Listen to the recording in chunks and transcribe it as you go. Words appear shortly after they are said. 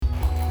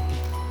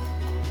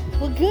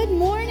Well, good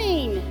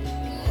morning.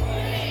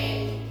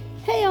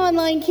 Hey,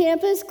 online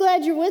campus.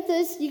 Glad you're with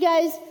us. You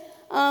guys,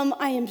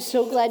 I am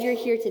so glad you're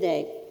here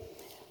today.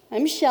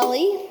 I'm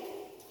Shelli.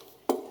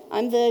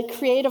 I'm the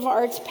creative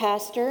arts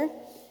pastor.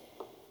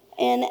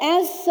 And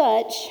as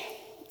such,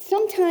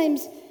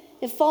 sometimes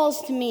it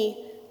falls to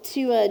me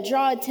to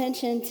draw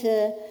attention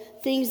to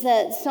things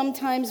that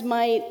sometimes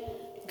might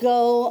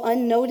go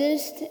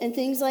unnoticed and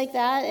things like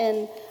that.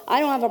 And I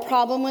don't have a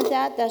problem with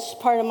that. That's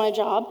just part of my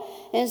job.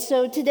 And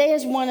so today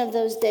is one of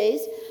those days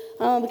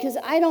because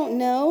I don't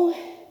know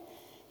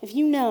if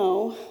you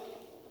know,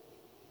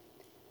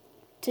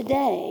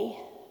 today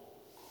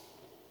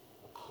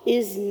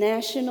is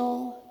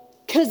National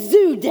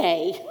Kazoo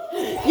Day.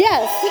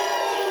 Yes,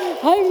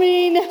 I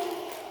mean,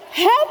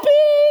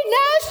 happy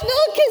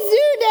National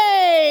Kazoo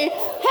Day.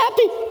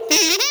 Happy.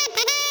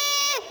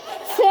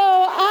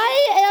 So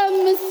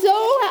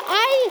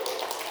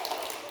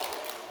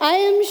I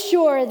am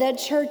sure that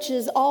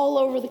churches all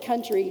over the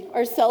country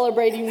are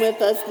celebrating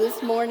with us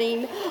this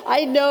morning.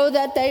 I know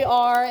that they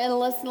are, and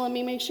let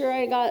me make sure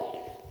I got,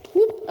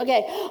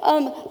 okay.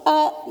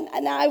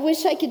 Now I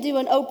wish I could do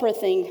an Oprah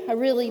thing, I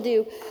really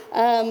do,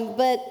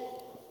 but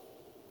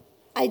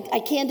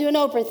I can't do an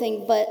Oprah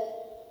thing, but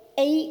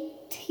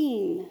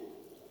 18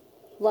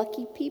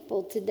 lucky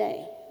people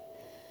today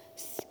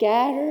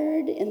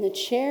scattered in the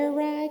chair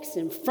racks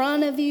in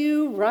front of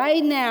you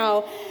right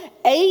now.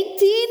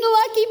 18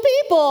 lucky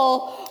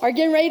people are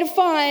getting ready to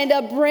find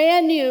a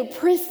brand new,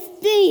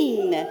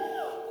 pristine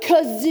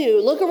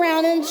kazoo. Look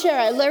around in the chair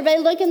racks.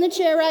 Everybody look in the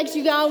chair racks.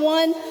 You got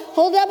one?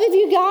 Hold up if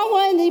you got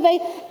one. Anybody?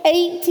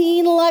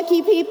 18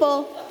 lucky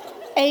people.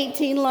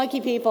 18 lucky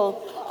people.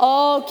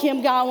 Oh,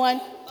 Kim got one.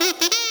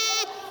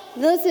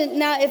 Listen,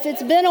 now if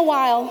it's been a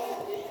while,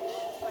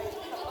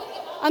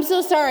 I'm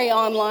so sorry,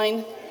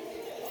 online.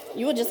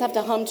 You will just have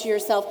to hum to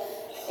yourself.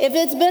 If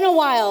it's been a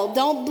while,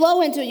 don't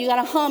blow into it. You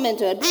got to hum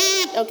into it,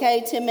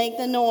 okay, to make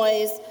the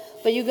noise.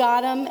 But you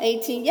got them,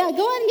 18. Yeah,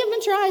 go ahead and give them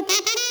a try.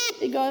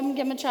 Go ahead and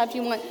give them a try if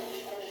you want.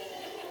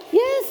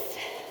 Yes.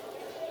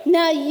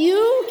 Now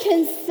you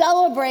can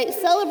celebrate.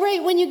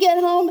 Celebrate when you get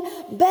home.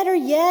 Better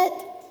yet,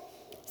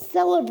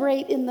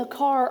 celebrate in the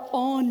car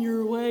on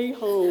your way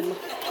home. Wouldn't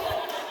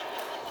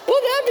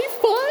that be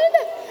fun?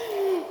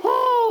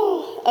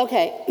 Oh,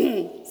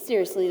 okay.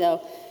 Seriously,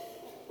 though.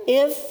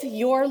 If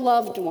your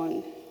loved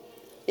one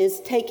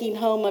is taking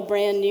home a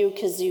brand new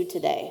kazoo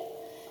today,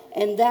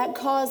 and that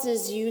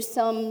causes you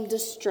some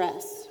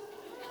distress,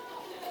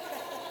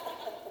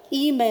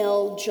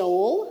 email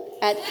Joel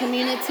at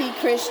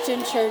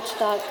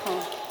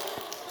communitychristianchurch.com.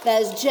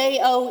 That is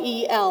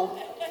Joel.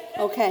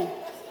 Okay.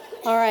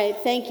 All right.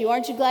 Thank you.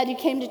 Aren't you glad you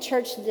came to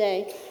church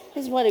today?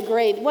 What a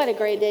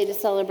great day to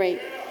celebrate.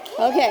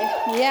 Okay.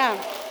 Yeah.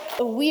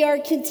 We are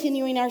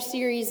continuing our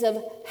series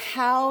of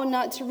How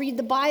Not to Read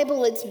the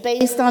Bible. It's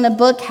based on a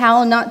book,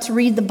 How Not to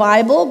Read the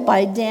Bible,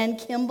 by Dan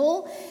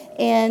Kimball.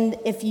 And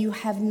if you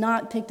have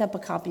not picked up a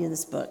copy of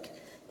this book,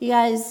 you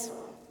guys,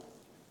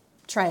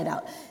 try it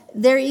out.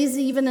 There is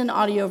even an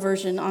audio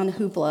version on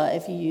Hoopla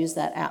if you use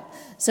that app.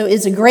 So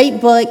it's a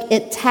great book.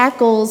 It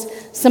tackles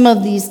some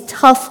of these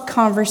tough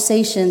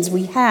conversations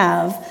we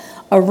have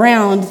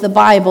around the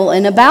Bible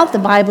and about the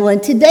Bible.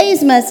 And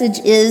today's message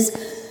is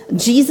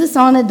Jesus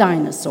on a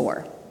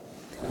Dinosaur,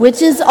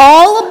 which is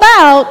all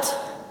about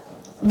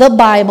the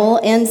Bible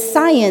and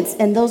science.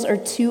 And those are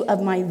two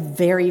of my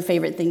very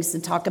favorite things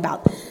to talk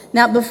about.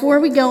 Now, before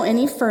we go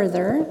any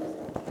further,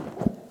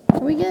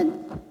 are we good?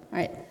 All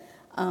right.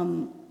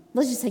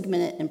 Let's just take a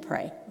minute and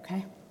pray,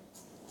 okay?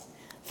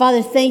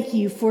 Father, thank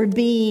you for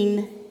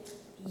being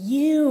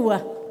you,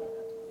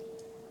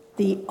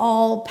 the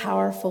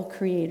all-powerful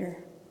creator,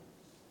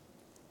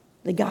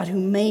 the God who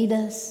made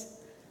us,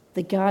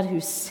 the God who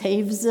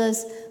saves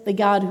us, the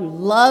God who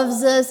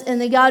loves us,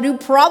 and the God who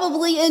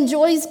probably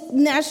enjoys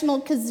National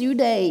Kazoo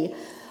Day.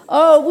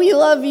 Oh, we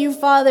love you,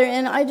 Father,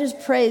 and I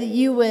just pray that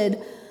you would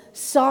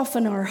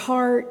soften our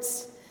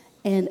hearts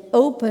and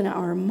open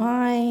our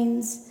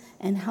minds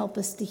and help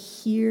us to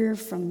hear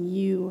from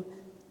you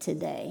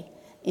today.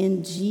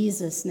 In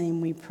Jesus'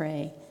 name we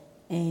pray.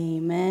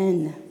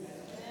 Amen.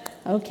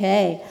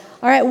 Okay.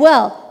 All right,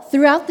 well,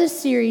 throughout this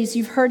series,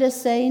 you've heard us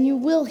say, and you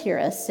will hear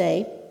us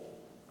say,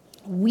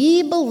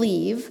 we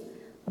believe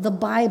the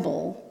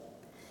Bible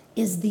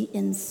is the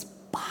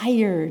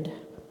inspired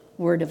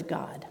Word of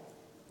God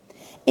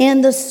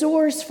and the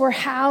source for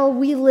how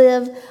we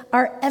live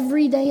our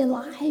everyday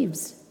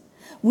lives.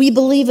 We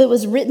believe it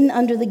was written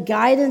under the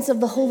guidance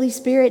of the Holy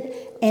Spirit,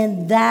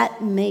 and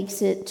that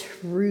makes it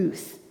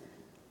truth.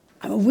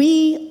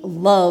 We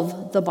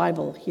love the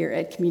Bible here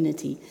at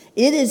Community.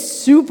 It is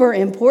super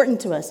important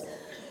to us.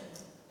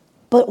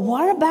 But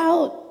what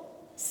about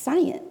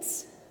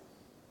science?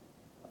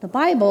 The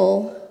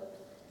Bible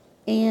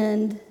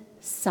and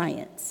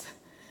science.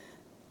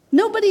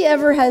 Nobody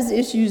ever has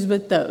issues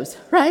with those,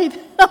 right?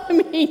 I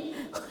mean,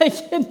 like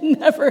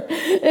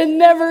it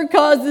never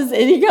causes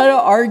any kind of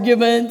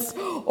arguments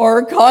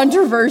or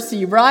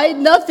controversy, right?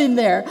 Nothing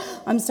there.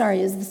 I'm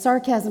sorry, is the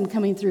sarcasm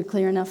coming through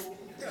clear enough?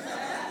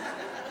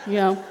 You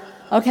know,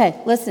 Okay,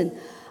 listen.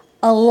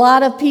 A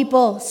lot of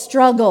people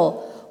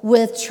struggle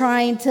with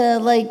trying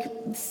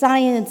to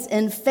science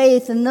and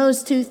faith and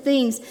those two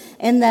things.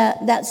 And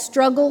that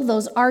struggle,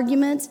 those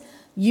arguments,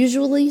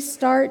 usually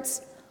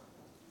starts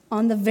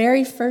on the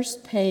very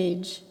first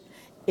page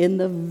in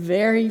the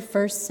very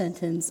first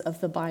sentence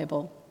of the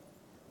Bible.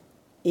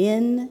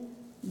 In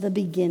the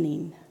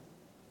beginning,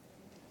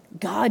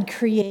 God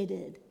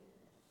created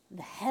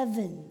the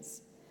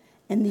heavens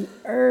and the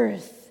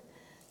earth.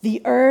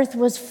 The earth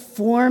was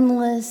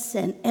formless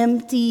and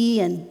empty,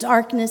 and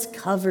darkness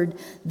covered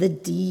the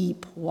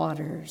deep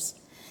waters.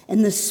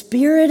 And the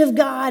Spirit of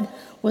God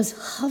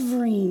was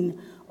hovering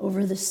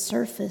over the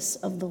surface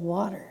of the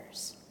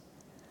waters.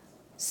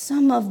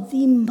 Some of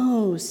the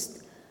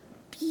most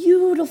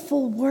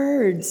beautiful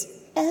words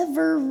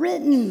ever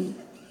written.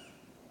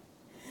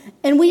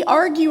 And we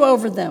argue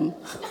over them.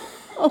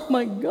 Oh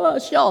my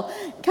gosh, y'all,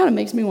 it kind of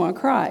makes me want to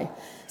cry.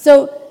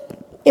 So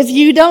if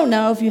you don't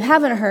know, if you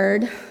haven't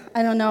heard,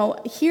 I don't know,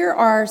 here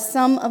are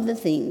some of the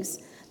things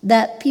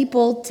that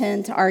people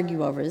tend to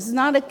argue over. This is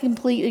not a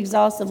complete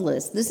exhaustive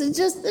list. This is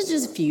just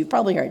a few, you've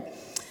probably heard.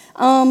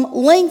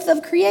 Length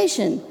of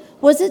creation.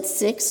 Was it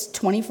 6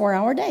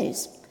 24-hour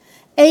days?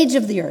 Age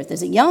of the earth.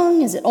 Is it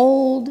young? Is it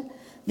old?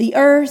 The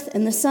earth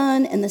and the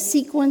sun and the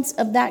sequence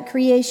of that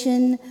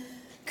creation.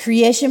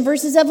 Creation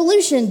versus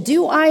evolution.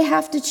 Do I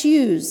have to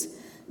choose?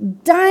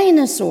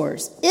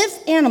 Dinosaurs.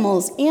 If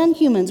animals and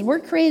humans were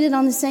created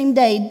on the same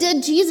day,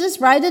 did Jesus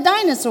ride a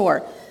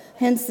dinosaur?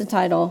 Hence the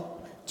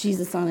title,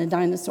 Jesus on a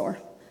Dinosaur.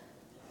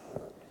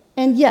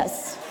 And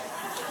yes.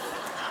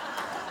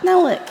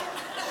 Now look,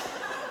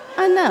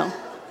 I know.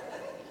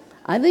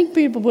 I think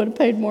people would have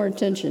paid more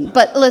attention.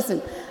 But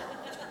listen,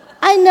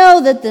 I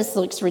know that this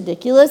looks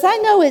ridiculous. I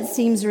know it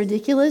seems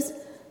ridiculous.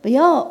 But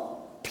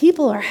y'all,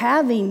 people are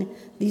having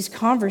these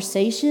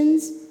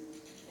conversations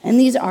and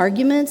these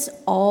arguments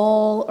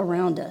all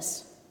around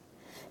us.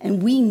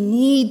 And we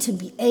need to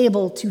be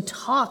able to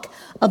talk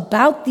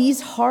about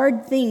these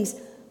hard things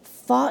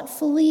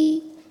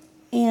thoughtfully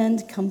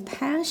and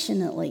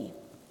compassionately.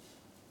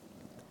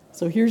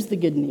 So here's the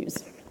good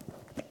news.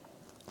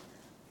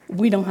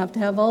 We don't have to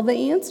have all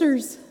the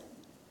answers.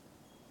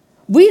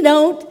 We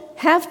don't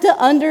have to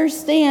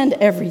understand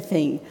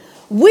everything.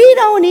 We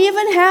don't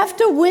even have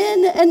to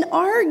win an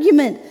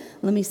argument.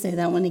 Let me say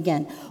that one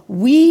again.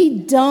 We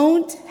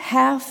don't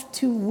have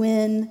to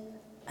win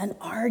an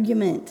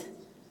argument.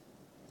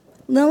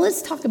 Now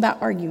let's talk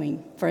about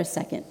arguing for a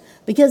second,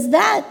 because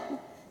that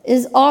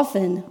is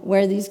often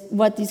where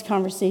what these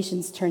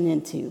conversations turn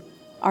into,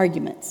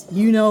 arguments.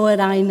 You know it,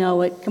 I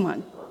know it. Come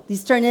on.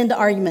 These turn into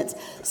arguments.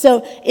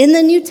 So in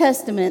the New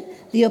Testament,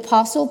 the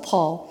Apostle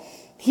Paul,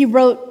 he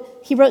wrote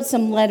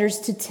some letters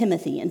to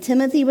Timothy. And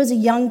Timothy was a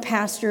young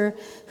pastor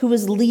who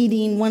was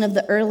leading one of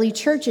the early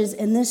churches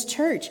in this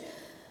church.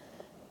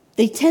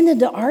 They tended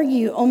to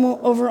argue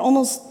over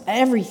almost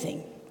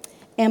everything.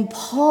 And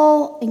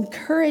Paul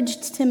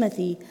encouraged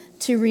Timothy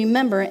to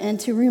remember and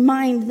to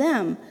remind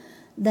them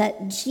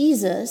that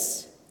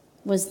Jesus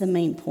was the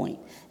main point.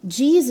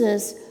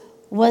 Jesus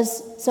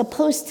was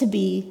supposed to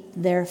be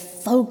their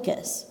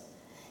focus.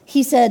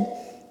 He said,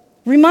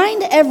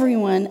 remind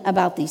everyone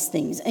about these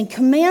things and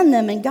command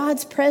them in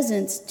God's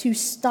presence to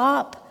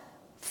stop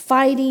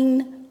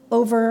fighting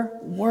over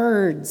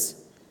words.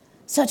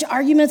 Such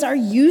arguments are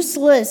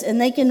useless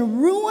and they can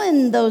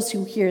ruin those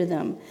who hear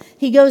them.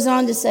 He goes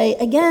on to say,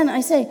 again,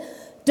 I say,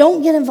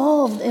 don't get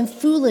involved in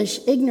foolish,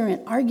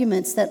 ignorant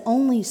arguments that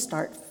only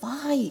start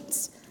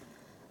fights.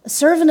 A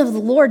servant of the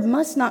Lord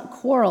must not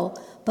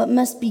quarrel, but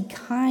must be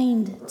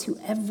kind to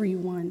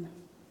everyone.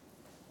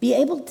 Be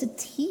able to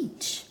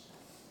teach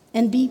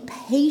and be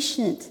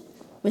patient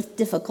with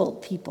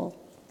difficult people.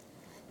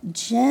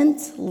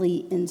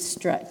 Gently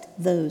instruct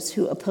those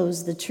who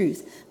oppose the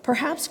truth.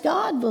 Perhaps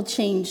God will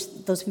change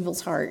those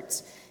people's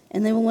hearts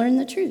and they will learn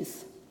the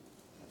truth.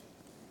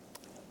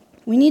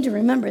 We need to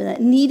remember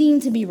that needing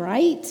to be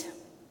right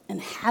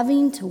and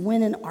having to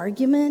win an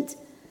argument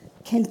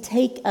can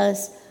take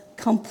us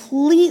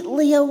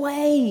completely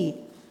away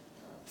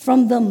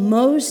from the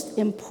most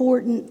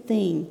important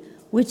thing,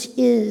 which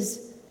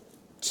is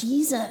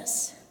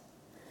Jesus.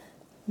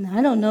 Now,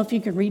 I don't know if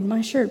you can read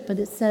my shirt, but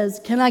it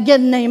says, can I get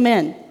an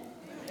amen?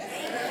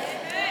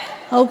 Amen.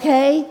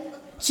 Okay?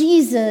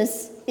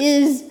 Jesus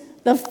is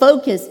the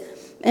focus.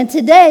 And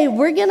today,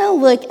 we're going to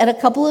look at a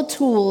couple of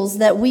tools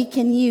that we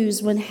can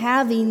use when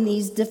having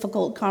these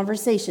difficult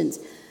conversations.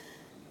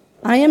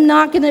 I am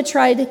not going to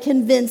try to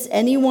convince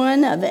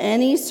anyone of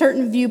any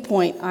certain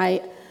viewpoint.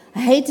 I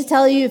hate to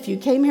tell you, if you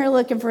came here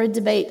looking for a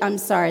debate, I'm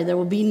sorry. There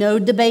will be no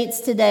debates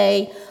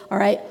today, all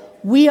right?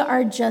 We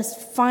are just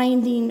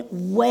finding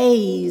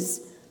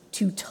ways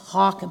to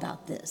talk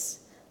about this.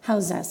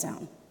 How's that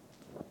sound?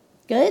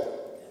 Good?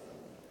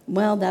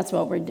 Well, that's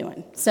what we're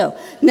doing. So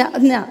now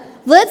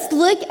let's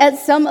look at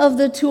some of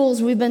the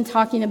tools we've been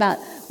talking about.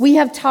 We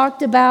have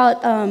talked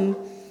about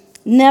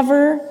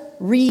never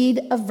read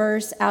a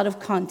verse out of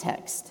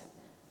context,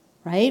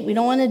 right? We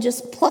don't want to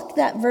just pluck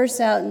that verse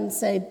out and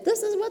say,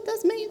 this is what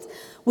this means.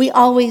 We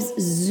always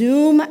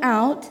zoom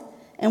out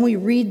and we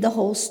read the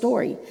whole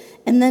story.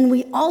 And then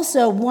we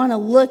also want to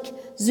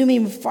look,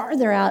 zooming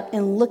farther out,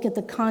 and look at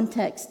the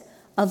context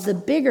of the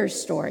bigger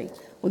story.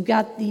 We've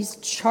got these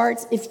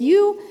charts. If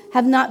you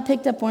have not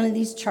picked up one of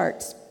these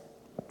charts,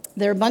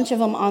 there are a bunch of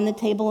them on the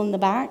table in the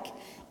back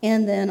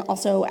and then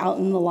also out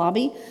in the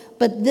lobby.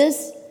 But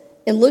this,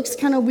 it looks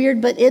kind of weird,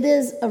 but it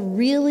is a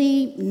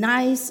really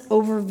nice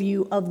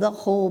overview of the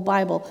whole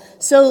Bible.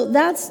 So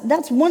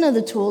that's one of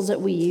the tools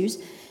that we use.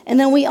 And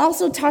then we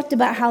also talked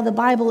about how the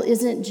Bible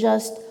isn't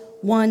just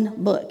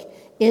one book.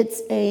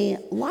 It's a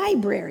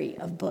library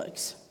of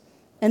books.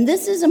 And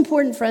this is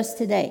important for us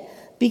today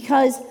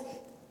because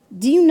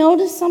do you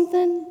notice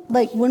something?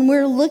 Like when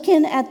we're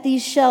looking at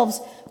these shelves,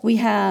 we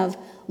have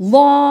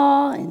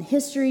law and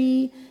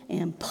history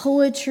and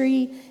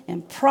poetry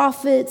and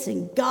prophets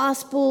and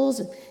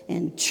gospels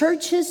and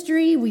church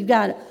history. We've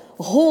got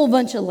a whole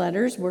bunch of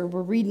letters where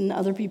we're reading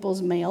other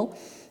people's mail.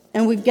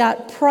 And we've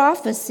got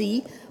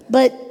prophecy.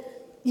 But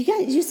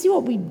you see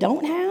what we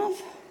don't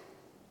have?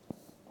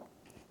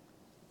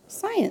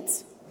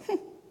 Science.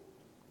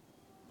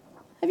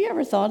 Have you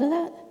ever thought of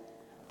that?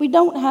 We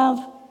don't have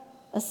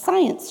a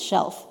science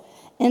shelf.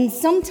 And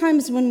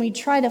sometimes when we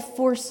try to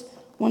force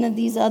one of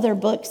these other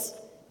books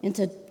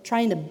into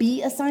trying to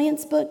be a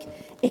science book,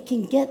 it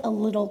can get a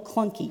little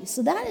clunky.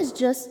 So that is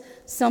just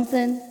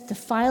something to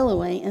file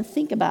away and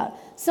think about.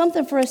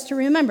 Something for us to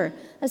remember.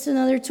 That's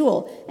another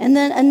tool. And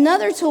then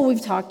another tool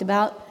we've talked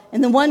about,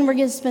 and the one we're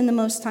going to spend the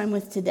most time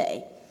with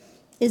today,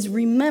 is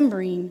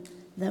remembering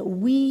that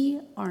we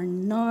are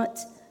not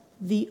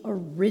the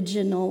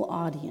original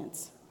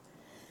audience.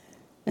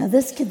 Now,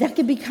 that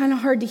could be kind of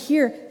hard to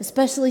hear,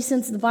 especially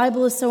since the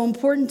Bible is so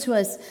important to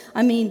us.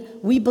 I mean,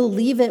 we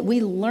believe it.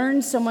 We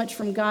learn so much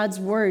from God's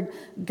word.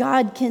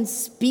 God can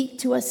speak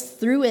to us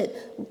through it,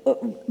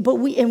 but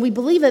we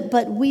believe it,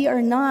 but we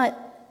are not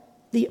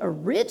the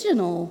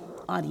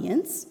original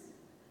audience.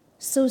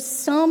 So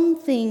some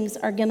things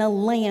are going to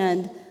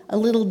land a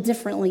little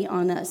differently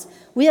on us.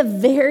 We have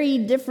very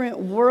different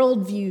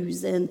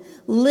worldviews and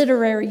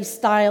literary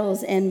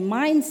styles and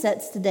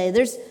mindsets today.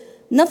 There's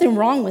nothing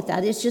wrong with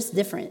that. It's just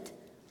different.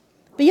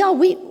 But y'all,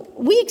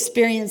 we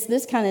experience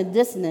this kind of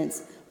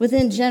dissonance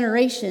within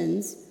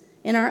generations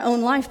in our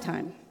own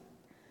lifetime.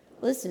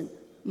 Listen,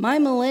 my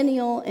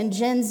millennial and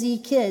Gen Z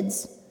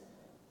kids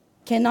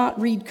cannot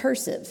read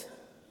cursive.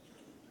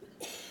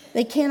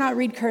 They cannot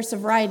read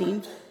cursive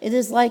writing. It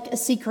is like a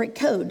secret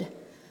code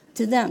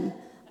to them.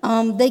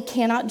 They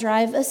cannot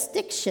drive a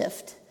stick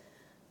shift.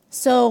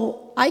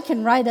 So I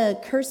can write a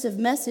cursive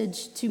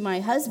message to my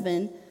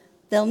husband.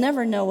 They'll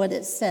never know what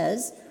it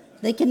says.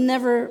 They can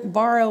never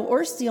borrow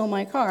or steal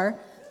my car.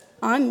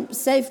 I'm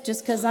safe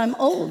just because I'm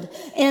old.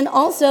 And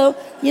also,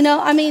 they've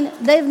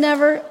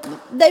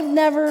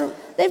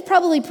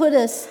probably put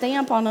a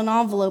stamp on an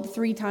envelope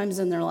 3 times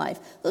in their life.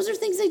 Those are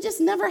things they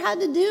just never had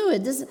to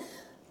do.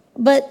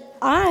 But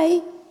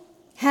I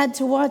had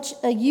to watch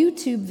a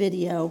YouTube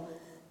video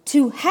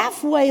to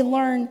halfway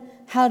learn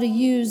how to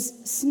use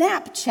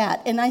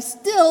Snapchat, and I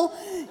still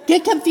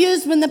get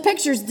confused when the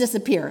pictures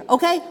disappear,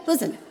 okay?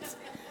 Listen,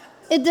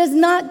 it does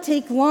not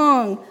take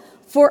long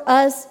for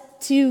us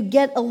to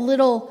get a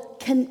little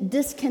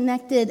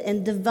disconnected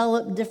and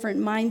develop different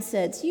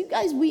mindsets. You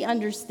guys, we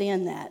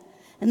understand that,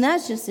 and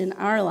that's just in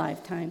our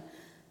lifetime.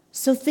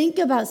 So think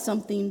about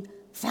something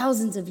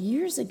thousands of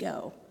years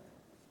ago.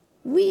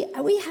 We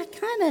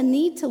kind of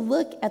need to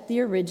look at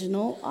the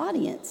original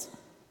audience.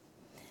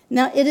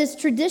 Now, it is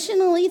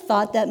traditionally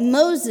thought that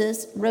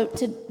Moses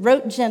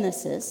wrote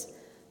Genesis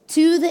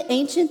to the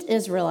ancient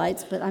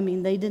Israelites, but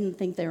they didn't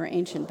think they were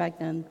ancient back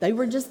then. They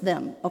were just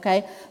them,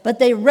 okay? But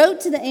they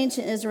wrote to the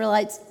ancient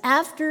Israelites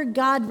after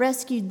God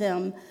rescued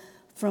them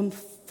from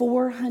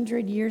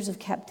 400 years of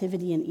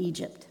captivity in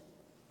Egypt.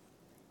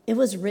 It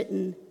was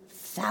written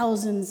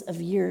thousands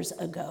of years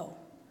ago.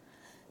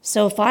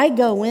 So if I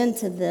go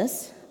into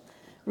this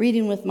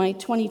reading with my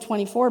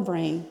 2024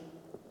 brain,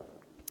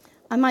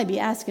 I might be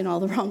asking all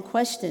the wrong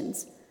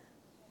questions.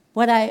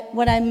 What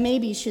I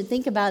maybe should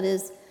think about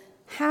is,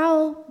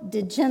 how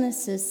did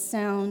Genesis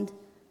sound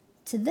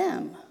to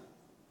them?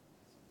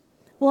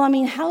 Well,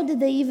 how did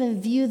they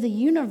even view the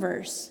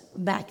universe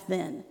back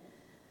then?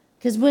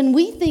 Because when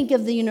we think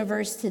of the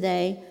universe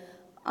today,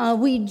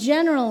 we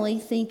generally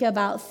think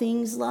about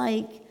things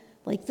like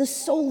the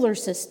solar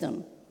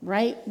system,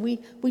 right? We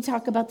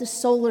talk about the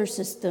solar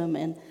system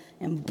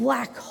and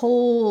black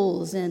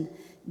holes and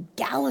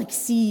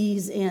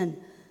galaxies and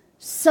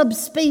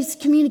subspace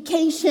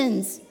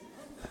communications.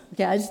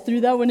 Okay, I just threw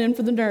that one in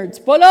for the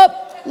nerds. What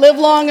up? Live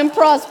long and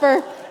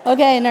prosper.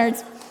 Okay,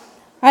 nerds.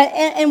 All right,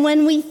 and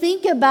when we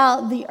think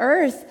about the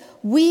earth,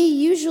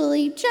 we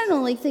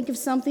generally think of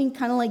something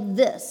kind of like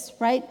this,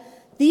 right?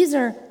 These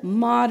are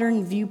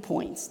modern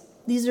viewpoints.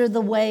 These are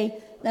the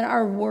way that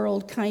our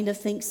world kind of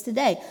thinks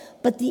today.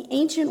 But the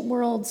ancient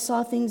world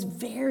saw things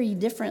very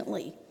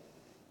differently.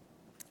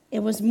 It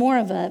was more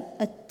of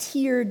a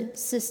tiered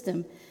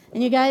system.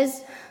 And you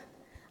guys,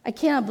 I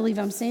cannot believe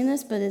I'm saying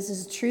this, but this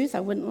is the truth. I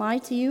wouldn't lie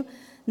to you.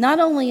 Not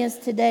only is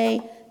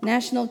today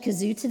National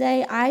Kazoo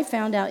Today. I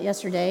found out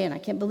yesterday, and I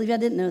can't believe I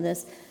didn't know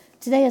this,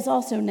 today is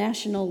also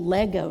National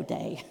Lego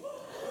Day.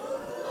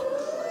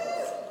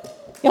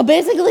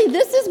 Basically,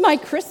 this is my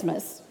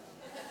Christmas.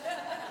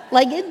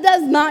 Like, it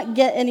does not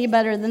get any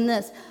better than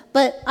this.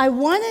 But I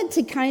wanted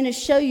to kind of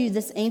show you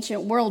this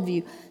ancient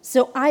worldview.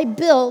 So I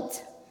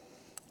built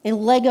a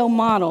Lego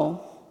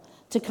model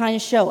to kind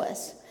of show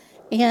us.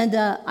 And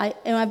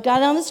I've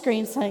got it on the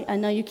screen, so I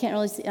know you can't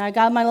really see. I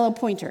got my little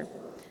pointer.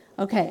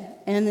 Okay,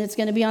 and it's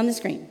going to be on the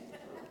screen.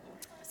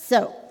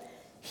 So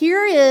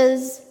here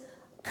is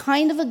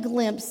kind of a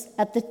glimpse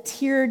at the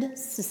tiered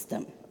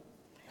system.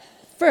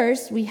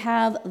 First, we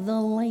have the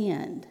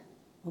land,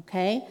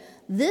 okay?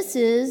 This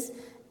is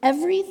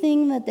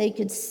everything that they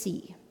could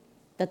see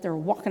that they're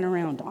walking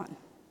around on,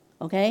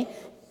 okay?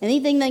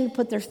 Anything they can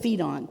put their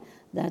feet on.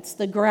 That's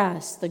the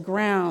grass, the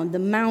ground, the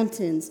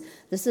mountains.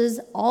 This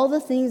is all the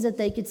things that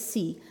they could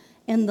see.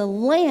 And the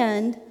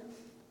land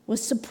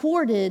was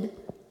supported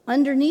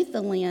underneath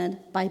the land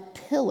by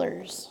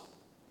pillars.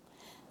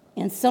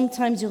 And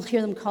sometimes you'll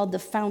hear them called the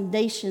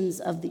foundations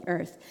of the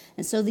earth.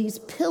 And so these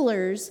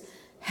pillars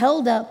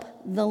held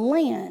up the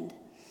land.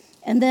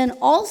 And then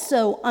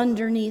also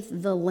underneath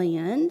the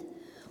land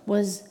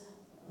was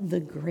the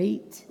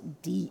great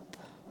deep.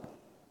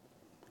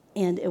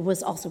 And it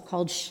was also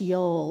called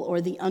Sheol,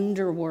 or the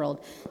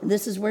underworld. And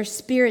this is where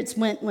spirits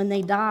went when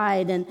they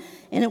died. And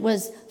it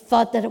was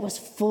thought that it was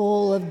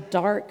full of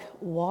dark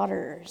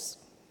waters.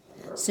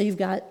 So you've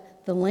got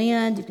the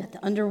land, you've got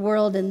the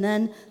underworld, and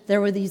then there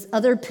were these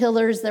other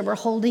pillars that were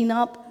holding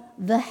up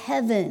the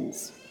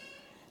heavens.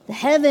 The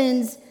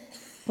heavens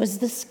was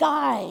the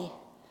sky.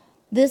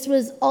 This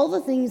was all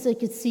the things they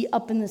could see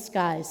up in the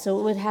sky. So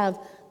it would have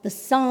the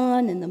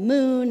sun and the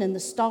moon and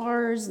the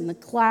stars and the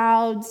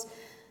clouds.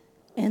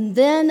 And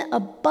then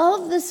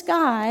above the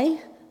sky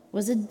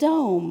was a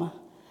dome.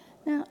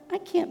 Now, I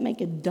can't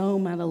make a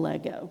dome out of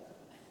Lego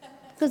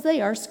because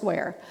they are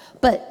square.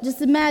 But just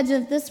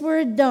imagine if this were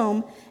a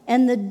dome,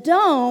 and the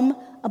dome,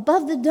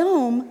 above the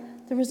dome,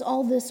 there was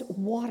all this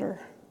water.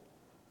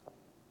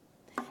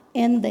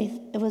 And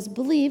it was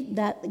believed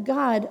that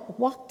God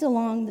walked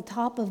along the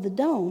top of the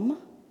dome,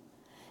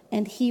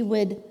 and he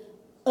would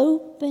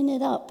open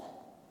it up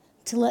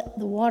to let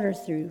the water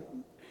through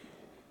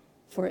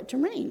for it to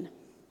rain.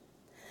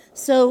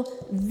 So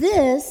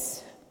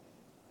this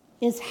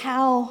is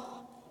how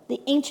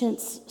the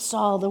ancients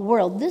saw the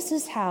world. This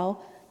is how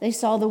they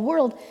saw the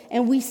world,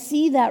 and we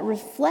see that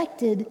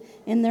reflected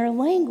in their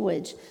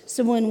language.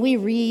 So when we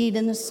read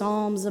in the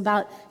Psalms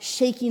about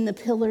shaking the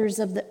pillars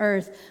of the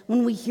earth,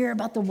 when we hear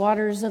about the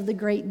waters of the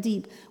great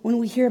deep, when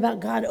we hear about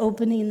God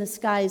opening the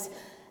skies,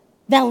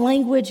 that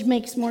language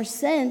makes more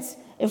sense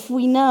if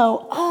we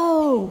know,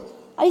 oh,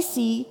 I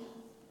see,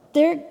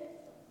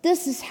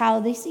 this is how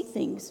they see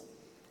things.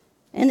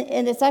 And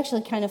it's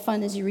actually kind of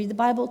fun as you read the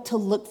Bible to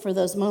look for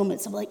those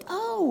moments of like,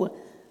 oh,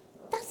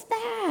 that's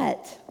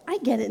that. I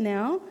get it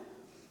now.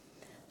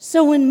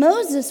 So when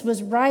Moses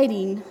was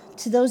writing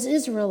to those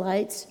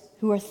Israelites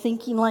who are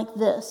thinking like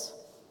this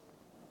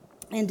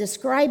and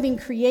describing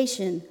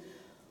creation,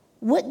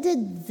 what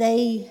did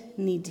they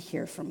need to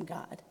hear from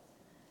God?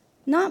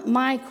 Not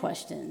my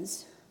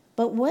questions,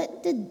 but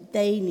what did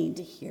they need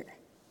to hear?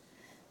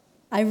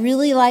 I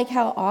really like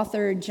how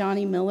author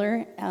Johnny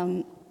Miller,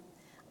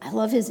 I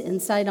love his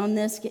insight on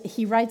this.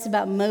 He writes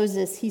about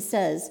Moses. He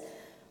says,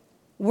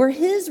 were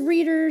his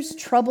readers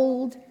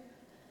troubled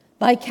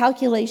by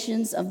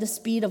calculations of the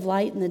speed of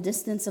light and the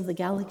distance of the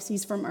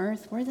galaxies from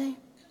Earth? Were they?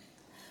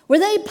 Were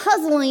they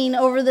puzzling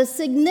over the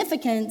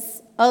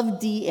significance of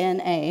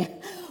DNA?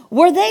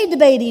 Were they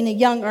debating a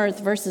young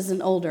Earth versus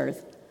an old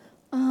Earth?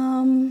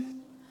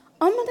 I'm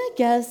going to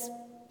guess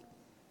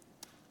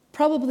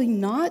probably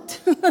not.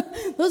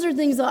 Those are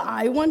things that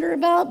I wonder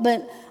about,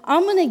 but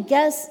I'm going to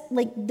guess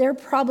like they're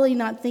probably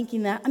not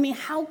thinking that. I mean,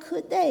 how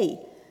could they?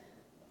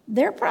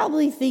 They're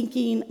probably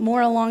thinking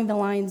more along the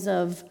lines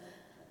of,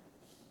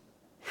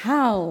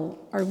 how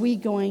are we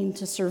going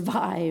to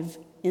survive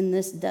in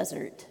this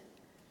desert?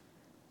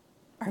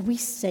 Are we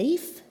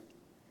safe?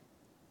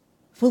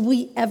 Will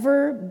we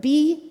ever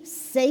be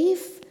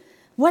safe?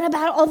 What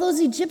about all those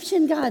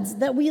Egyptian gods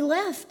that we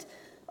left?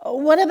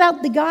 What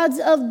about the gods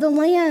of the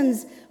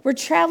lands we're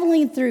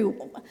traveling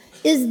through?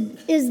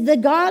 Is the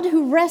God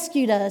who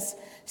rescued us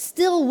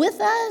still with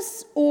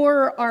us,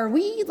 or are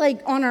we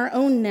like on our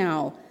own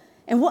now?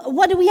 And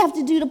what do we have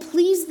to do to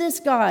please this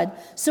God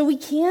so we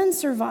can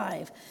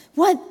survive?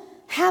 What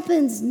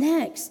happens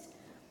next?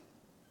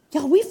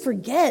 Y'all, we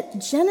forget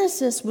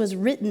Genesis was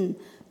written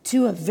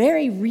to a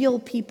very real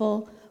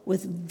people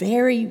with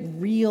very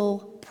real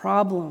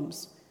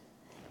problems.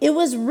 It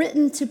was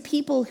written to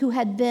people who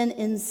had been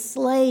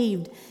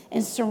enslaved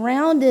and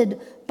surrounded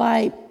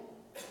by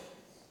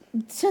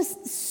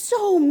just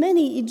so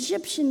many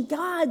Egyptian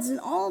gods and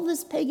all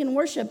this pagan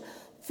worship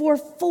for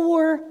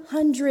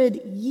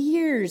 400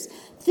 years.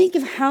 Think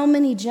of how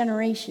many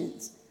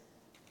generations.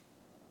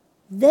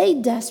 They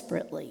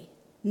desperately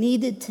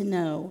needed to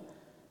know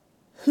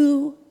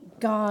who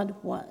God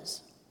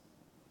was,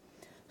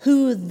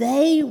 who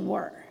they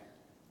were,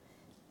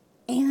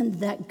 and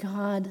that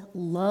God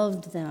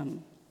loved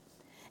them.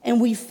 And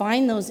we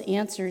find those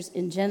answers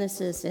in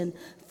Genesis and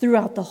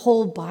throughout the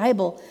whole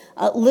Bible.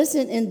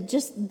 Listen, in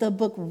just the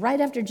book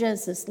right after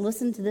Genesis,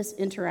 listen to this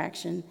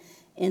interaction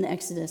in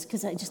Exodus,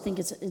 because I just think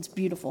it's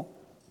beautiful.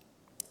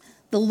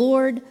 The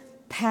Lord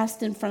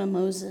passed in front of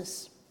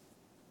Moses,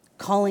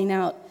 calling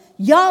out,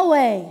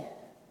 Yahweh,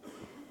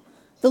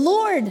 the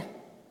Lord,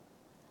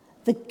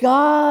 the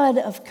God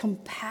of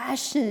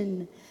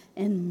compassion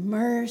and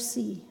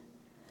mercy.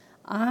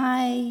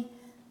 I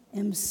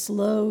am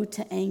slow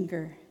to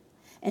anger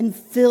and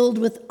filled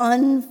with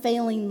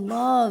unfailing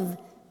love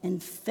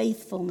and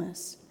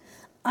faithfulness.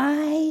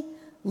 I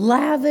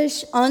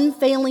lavish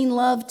unfailing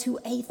love to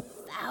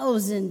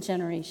 1,000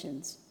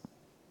 generations.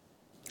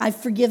 I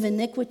forgive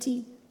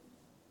iniquity,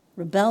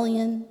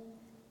 rebellion,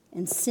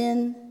 and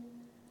sin,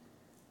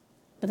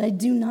 but I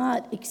do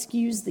not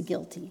excuse the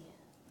guilty.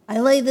 I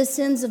lay the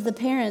sins of the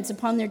parents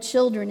upon their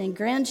children and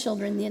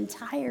grandchildren. The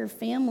entire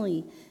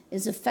family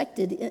is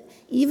affected,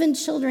 even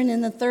children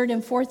in the third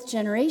and fourth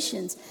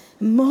generations.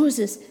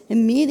 Moses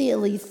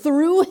immediately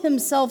threw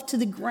himself to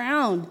the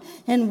ground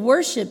and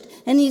worshiped.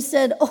 And he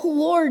said, Oh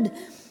Lord,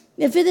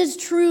 if it is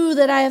true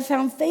that I have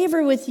found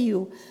favor with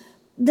you,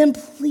 then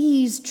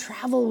please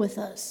travel with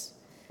us.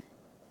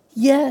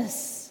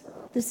 Yes,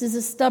 this is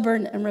a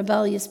stubborn and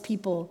rebellious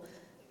people,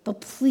 but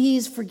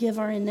please forgive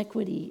our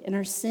iniquity and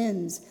our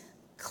sins.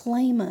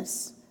 Claim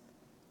us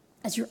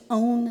as your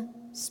own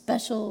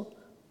special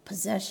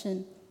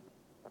possession.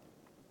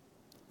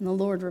 And the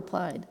Lord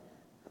replied,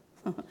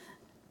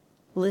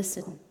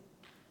 Listen,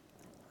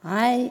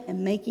 I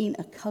am making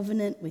a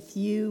covenant with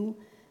you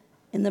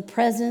in the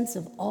presence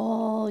of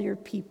all your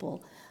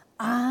people.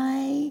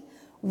 I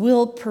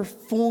will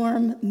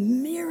perform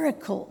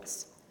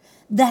miracles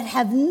that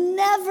have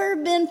never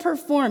been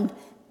performed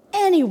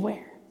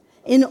anywhere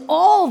in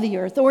all the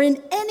earth or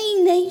in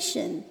any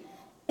nation.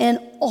 And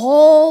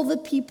all the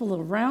people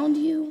around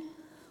you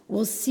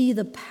will see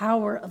the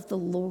power of the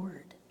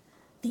Lord,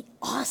 the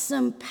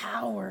awesome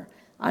power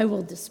I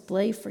will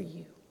display for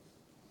you.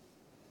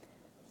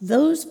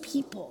 Those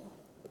people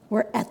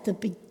were at the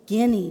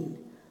beginning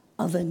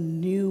of a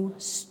new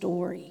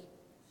story.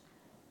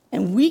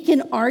 And we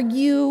can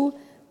argue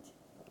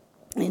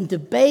and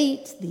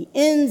debate the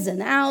ins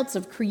and outs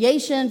of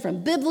creation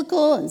from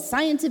biblical and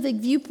scientific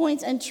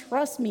viewpoints. And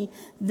trust me,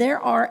 there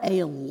are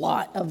a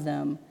lot of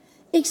them.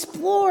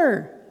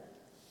 Explore,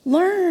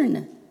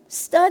 learn,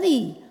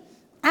 study,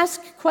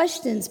 ask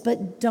questions,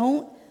 but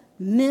don't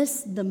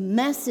miss the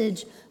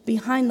message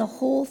behind the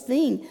whole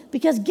thing.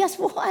 Because guess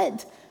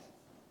what?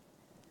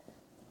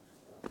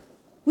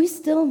 We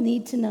still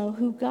need to know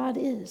who God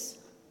is,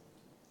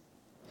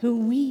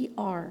 who we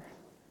are,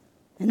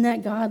 and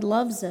that God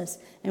loves us.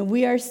 And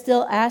we are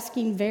still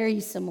asking very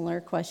similar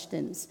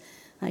questions,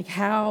 like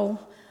how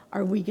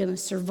are we going to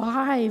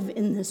survive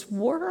in this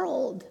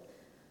world?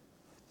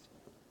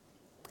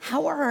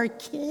 How are our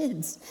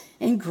kids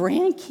and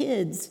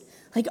grandkids?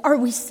 Like, are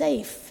we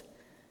safe?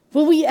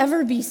 Will we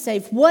ever be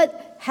safe?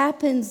 What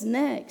happens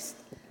next?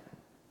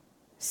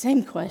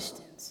 Same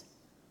questions.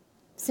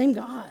 Same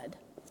God.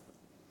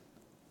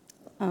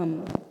 I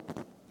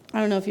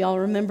don't know if y'all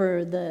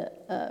remember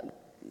the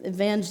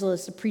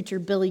evangelist, the preacher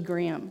Billy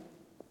Graham,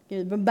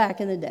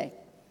 back in the day.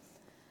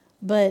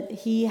 But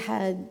he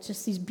had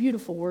just these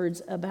beautiful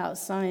words about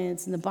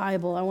science and the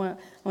Bible. I want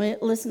to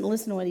listen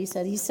to what he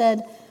said. He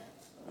said,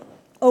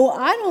 "Oh,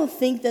 I don't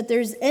think that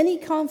there's any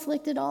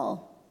conflict at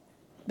all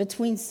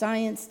between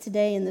science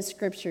today and the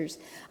scriptures.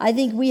 I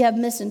think we have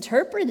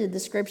misinterpreted the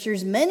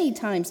scriptures many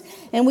times,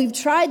 and we've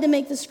tried to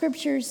make the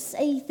scriptures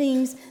say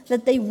things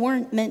that they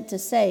weren't meant to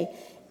say.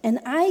 And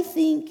I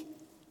think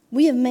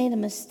we have made a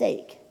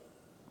mistake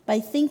by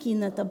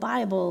thinking that the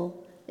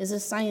Bible is a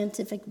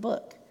scientific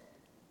book.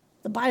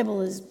 The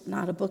Bible is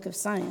not a book of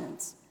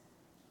science.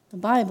 The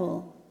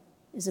Bible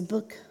is a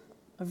book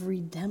of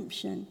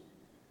redemption."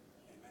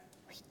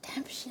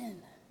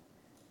 Redemption.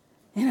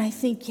 And I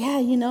think,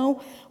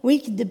 we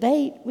could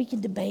debate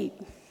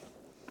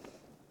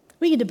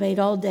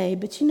all day,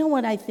 but you know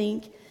what I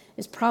think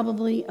is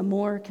probably a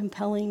more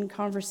compelling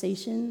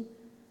conversation?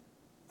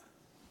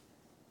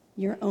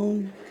 Your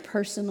own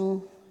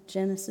personal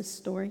Genesis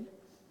story.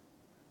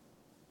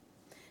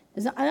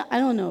 I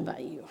don't know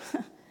about you,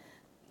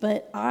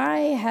 but I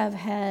have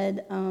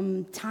had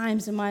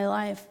times in my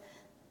life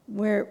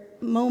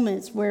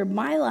moments where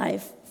my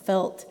life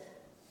felt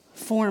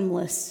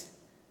formless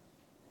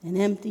and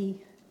empty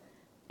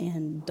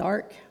and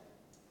dark.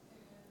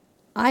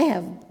 I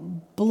have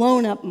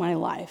blown up my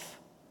life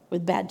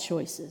with bad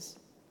choices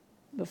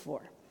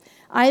before.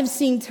 I've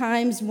seen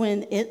times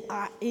when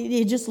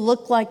it just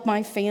looked like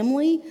my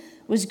family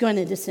was going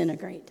to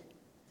disintegrate.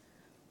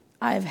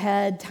 I've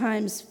had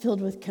times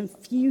filled with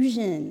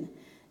confusion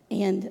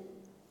and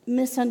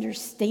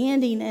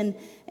misunderstanding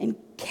and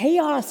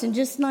chaos and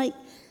just like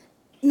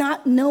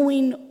not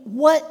knowing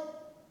what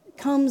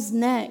comes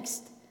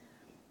next.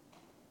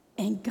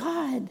 And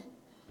God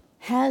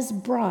has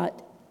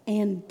brought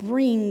and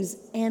brings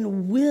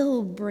and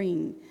will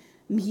bring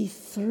me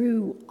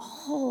through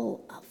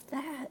all of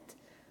that.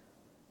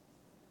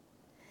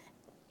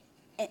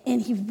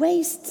 And he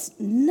wastes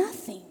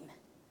nothing.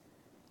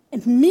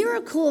 And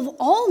miracle of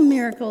all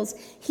miracles,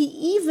 he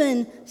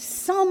even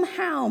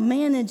somehow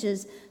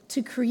manages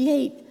to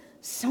create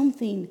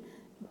something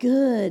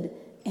good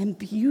and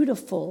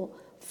beautiful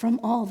from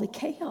all the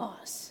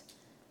chaos.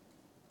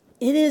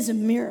 It is a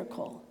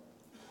miracle.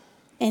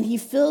 And he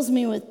fills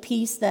me with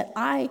peace that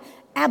I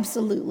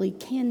absolutely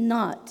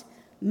cannot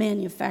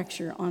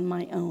manufacture on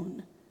my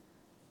own.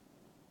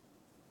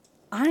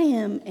 I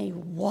am a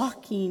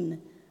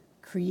walking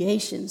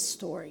creation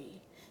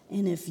story.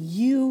 And if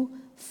you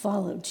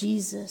follow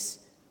Jesus,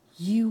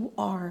 you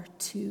are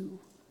too.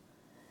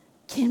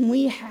 Can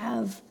we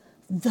have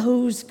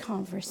those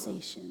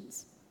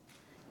conversations?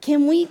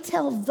 Can we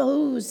tell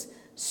those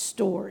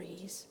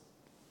stories?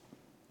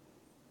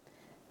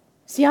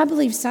 See, I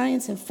believe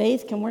science and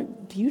faith can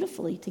work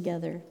beautifully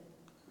together.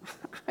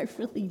 I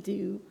really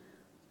do.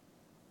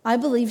 I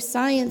believe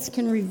science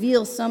can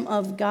reveal some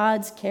of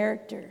God's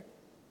character.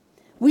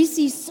 We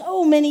see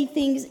so many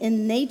things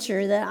in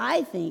nature that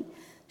I think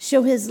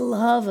show his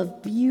love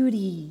of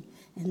beauty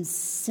and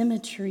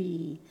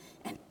symmetry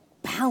and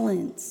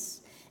balance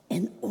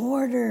and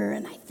order.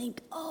 And I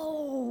think,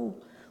 oh,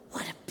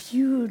 what a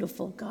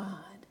beautiful God.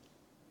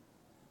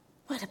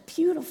 What a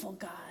beautiful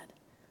God.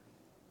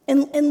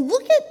 And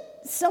look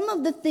at some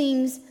of the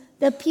things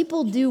that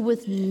people do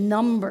with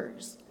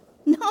numbers.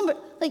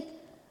 Like,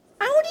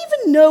 I don't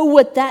even know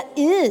what that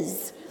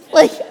is.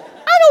 Like,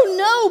 I don't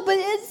know, but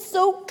it's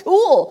so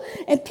cool.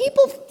 And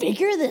people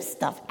figure this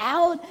stuff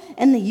out,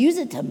 and they use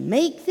it to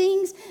make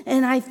things.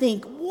 And I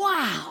think,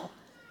 wow,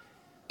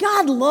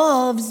 God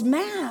loves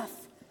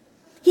math.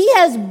 He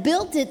has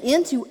built it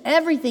into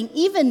everything,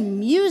 even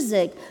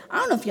music. I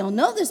don't know if y'all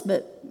know this,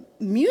 but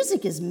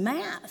music is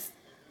math.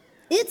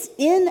 It's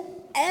in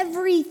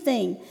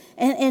everything.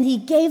 And he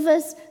gave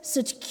us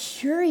such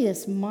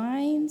curious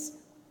minds.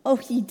 Oh,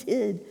 he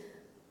did.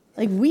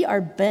 Like, we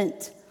are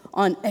bent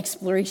on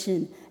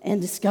exploration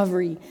and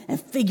discovery and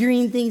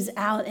figuring things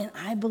out. And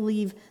I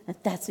believe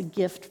that that's a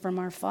gift from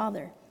our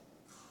Father.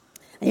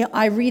 You know,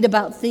 I read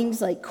about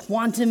things like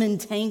quantum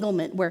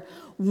entanglement, where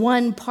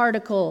one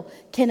particle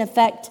can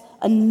affect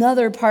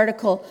another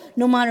particle,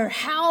 no matter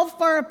how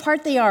far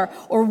apart they are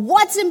or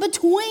what's in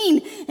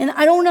between. And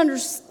I don't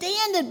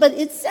understand it, but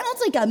it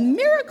sounds like a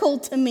miracle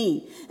to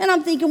me. And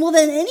I'm thinking, well,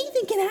 then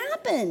anything can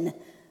happen.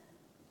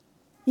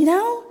 You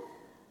know,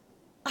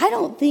 I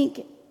don't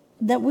think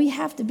that we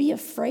have to be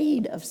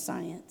afraid of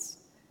science.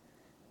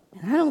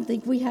 And I don't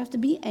think we have to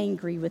be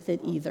angry with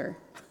it either.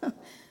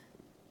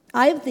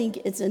 I think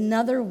it's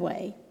another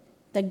way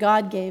that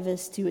God gave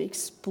us to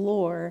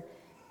explore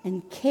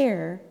and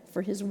care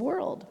for his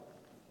world.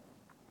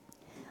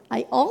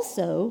 I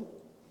also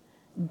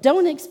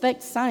don't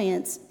expect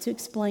science to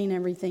explain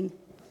everything.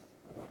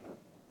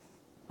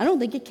 I don't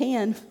think it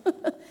can.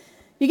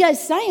 You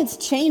guys, science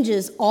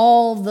changes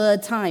all the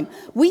time.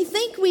 We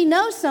think we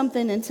know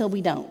something until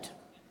we don't.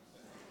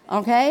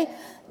 Okay?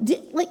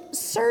 Like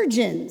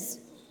surgeons.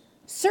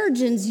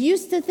 Surgeons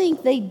used to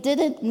think they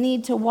didn't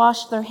need to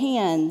wash their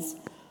hands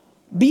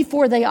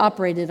before they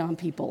operated on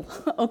people,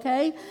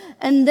 okay?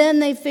 And then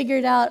they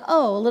figured out,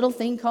 a little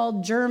thing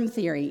called germ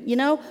theory. You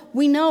know,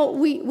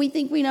 we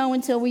think we know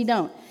until we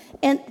don't.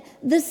 And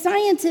the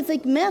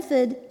scientific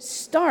method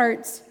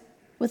starts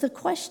with a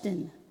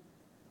question.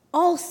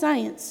 All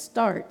science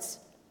starts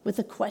with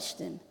a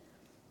question.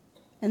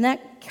 And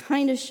that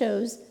kind of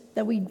shows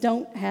that we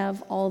don't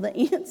have all the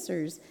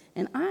answers.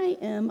 And I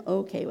am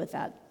okay with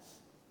that.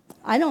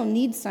 I don't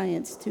need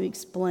science to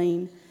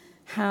explain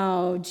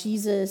how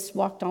Jesus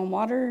walked on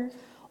water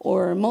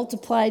or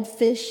multiplied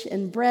fish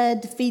and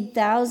bread to feed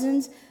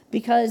thousands,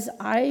 because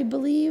I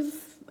believe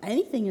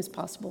anything is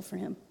possible for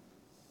him.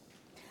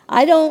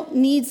 I don't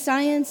need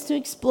science to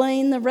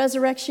explain the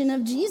resurrection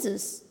of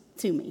Jesus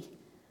to me,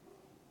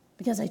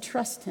 because I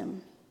trust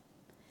him.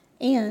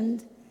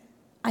 And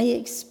I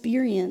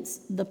experience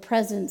the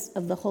presence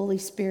of the Holy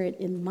Spirit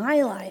in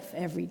my life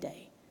every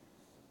day.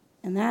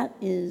 And that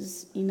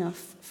is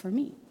enough for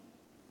me.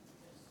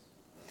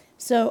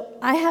 So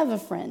I have a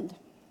friend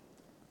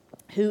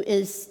who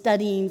is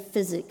studying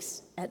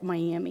physics at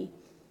Miami.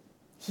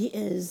 He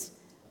is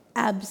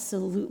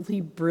absolutely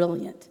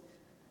brilliant.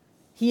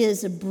 He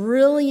is a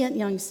brilliant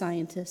young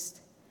scientist,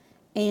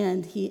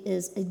 and he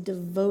is a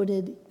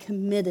devoted,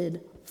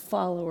 committed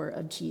follower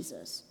of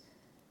Jesus.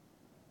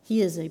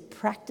 He is a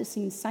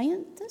practicing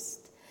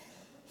scientist.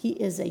 He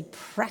is a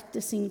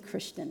practicing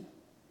Christian.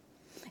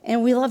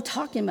 And we love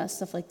talking about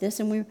stuff like this.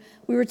 And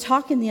we were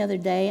talking the other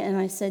day, and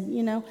I said,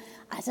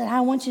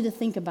 I want you to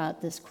think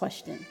about this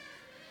question.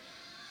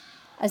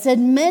 I said,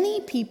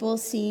 many people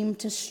seem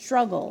to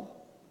struggle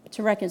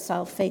to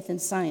reconcile faith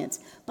and science,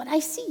 but I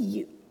see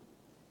you.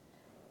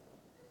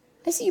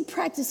 I see you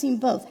practicing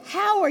both.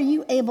 How are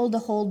you able to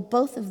hold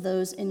both of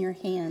those in your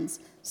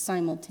hands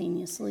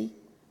simultaneously?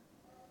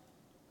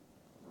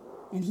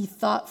 And he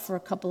thought for a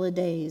couple of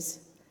days.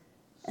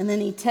 And then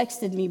he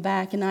texted me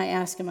back, and I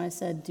asked him, I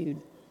said,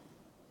 dude,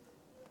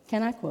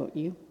 can I quote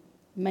you?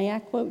 May I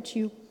quote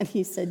you? And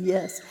he said,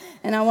 yes.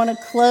 And I want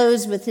to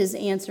close with his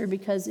answer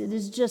because it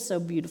is just so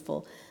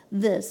beautiful.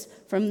 This,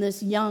 from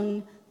this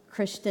young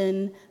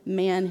Christian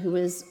man who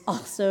is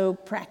also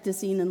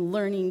practicing and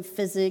learning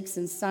physics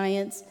and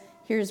science.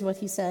 Here's what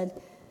he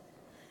said.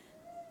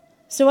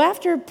 So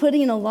after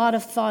putting a lot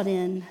of thought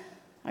in,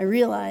 I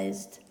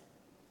realized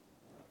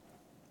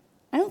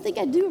I don't think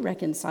I do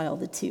reconcile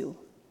the two.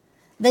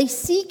 They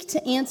seek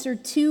to answer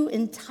two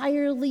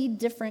entirely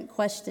different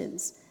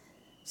questions.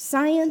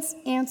 Science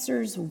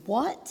answers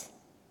what,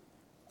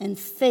 and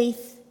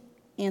faith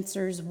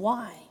answers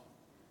why.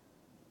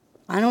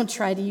 I don't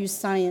try to use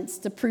science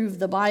to prove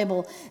the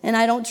Bible, and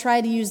I don't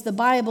try to use the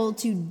Bible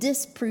to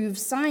disprove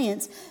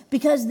science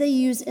because they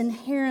use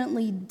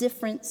inherently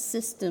different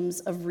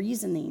systems of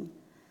reasoning.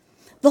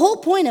 The whole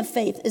point of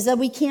faith is that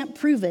we can't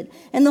prove it,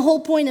 and the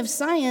whole point of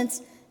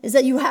science is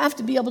that you have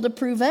to be able to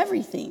prove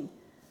everything.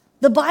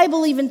 The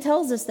Bible even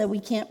tells us that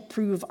we can't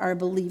prove our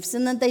beliefs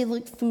and that they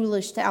look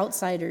foolish to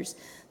outsiders.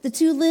 The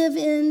two live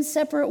in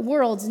separate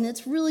worlds, and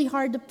it's really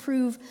hard to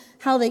prove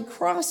how they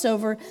cross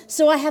over,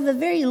 so I have a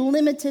very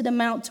limited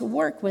amount to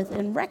work with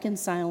in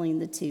reconciling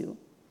the two.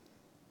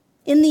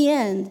 In the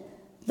end,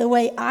 the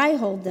way I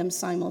hold them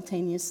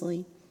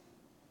simultaneously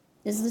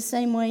is the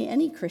same way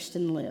any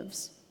Christian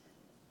lives,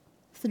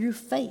 through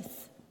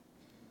faith.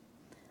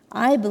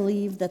 I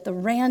believe that the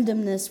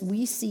randomness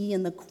we see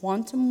in the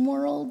quantum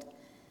world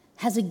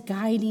has a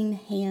guiding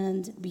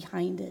hand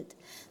behind it.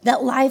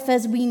 That life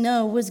as we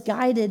know was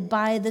guided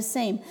by the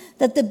same.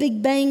 That the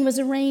Big Bang was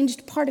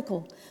arranged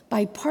particle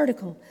by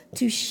particle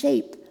to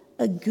shape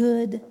a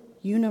good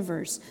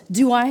universe.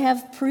 Do I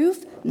have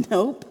proof?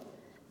 Nope.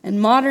 And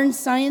modern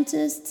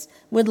scientists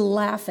would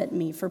laugh at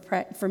me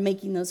for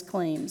making those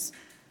claims.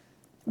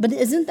 But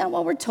isn't that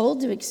what we're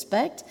told to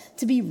expect?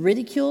 To be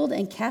ridiculed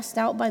and cast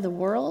out by the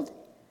world?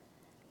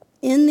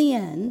 In the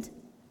end,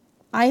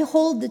 I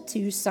hold the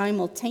two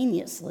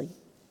simultaneously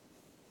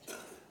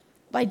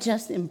by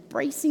just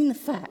embracing the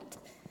fact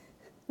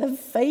that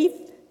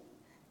faith,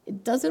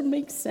 it doesn't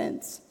make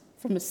sense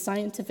from a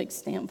scientific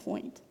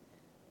standpoint,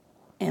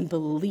 and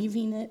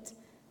believing it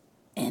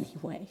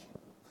anyway.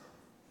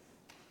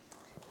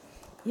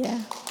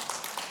 Yeah.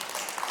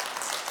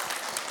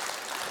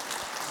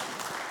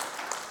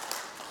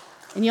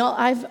 And y'all,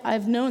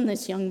 I've known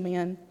this young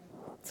man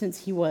since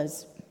he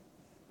was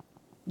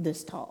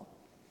this tall.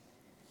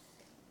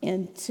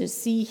 And to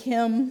see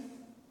him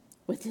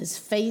with his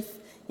faith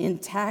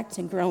intact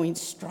and growing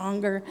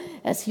stronger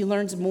as he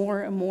learns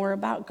more and more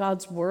about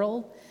God's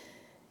world,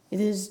 it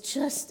is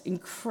just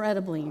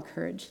incredibly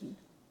encouraging.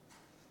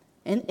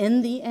 And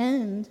in the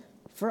end,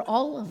 for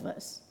all of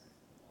us,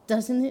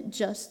 doesn't it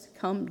just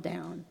come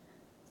down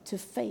to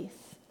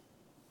faith?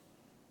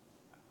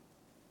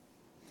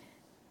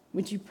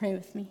 Would you pray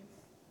with me?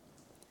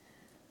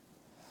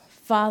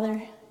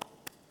 Father,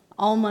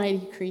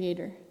 Almighty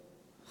Creator,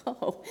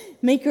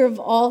 Maker of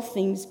all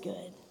things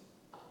good,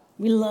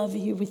 we love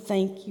you, we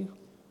thank you.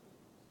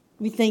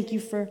 We thank you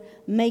for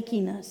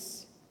making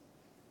us,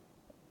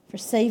 for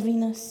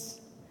saving us,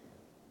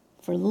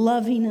 for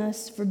loving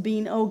us, for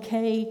being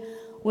okay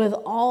with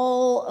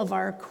all of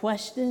our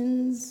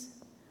questions.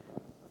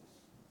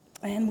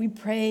 And we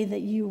pray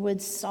that you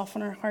would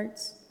soften our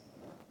hearts,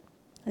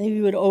 that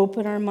you would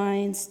open our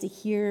minds to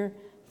hear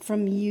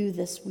from you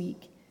this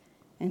week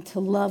and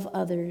to love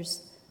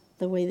others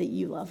the way that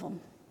you love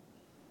them.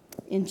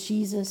 In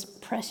Jesus'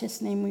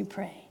 precious name we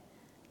pray.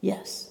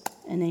 Yes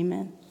and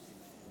amen.